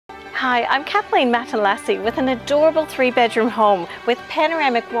Hi, I'm Kathleen Matinlassi with an adorable 3-bedroom home with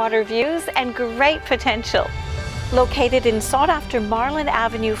panoramic water views and great potential. Located in sought-after Marlin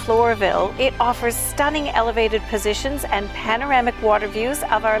Avenue, Floraville, it offers stunning elevated positions and panoramic water views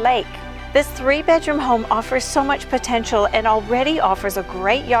of our lake. This 3-bedroom home offers so much potential and already offers a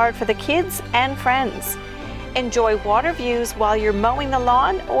great yard for the kids and friends. Enjoy water views while you're mowing the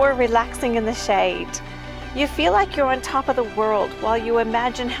lawn or relaxing in the shade. You feel like you're on top of the world while you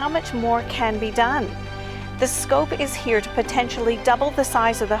imagine how much more can be done. The scope is here to potentially double the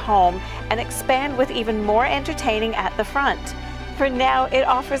size of the home and expand with even more entertaining at the front. For now, it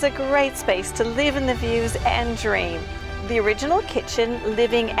offers a great space to live in the views and dream. The original kitchen,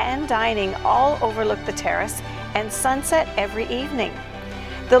 living and dining all overlook the terrace and sunset every evening.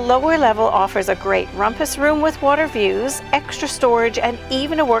 The lower level offers a great rumpus room with water views, extra storage and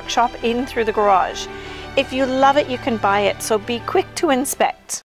even a workshop in through the garage. If you love it, you can buy it, so be quick to inspect.